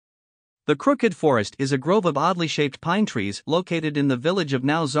The Crooked Forest is a grove of oddly shaped pine trees located in the village of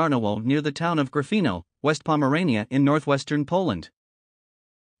Nowe Czarnowo near the town of Gryfino, West Pomerania in northwestern Poland.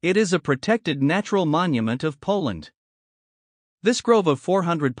 It is a protected natural monument of Poland. This grove of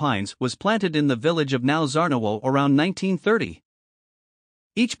 400 pines was planted in the village of Nowe Czarnowo around 1930.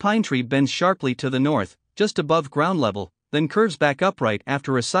 Each pine tree bends sharply to the north, just above ground level, then curves back upright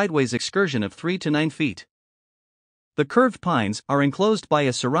after a sideways excursion of 3 to 9 feet. The curved pines are enclosed by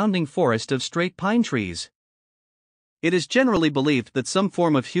a surrounding forest of straight pine trees. It is generally believed that some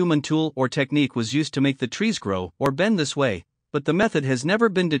form of human tool or technique was used to make the trees grow or bend this way, but the method has never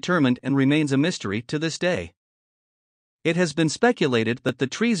been determined and remains a mystery to this day. It has been speculated that the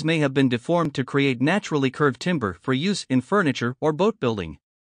trees may have been deformed to create naturally curved timber for use in furniture or boat building.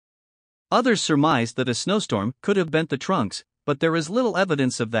 Others surmise that a snowstorm could have bent the trunks, but there is little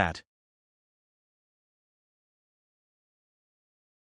evidence of that.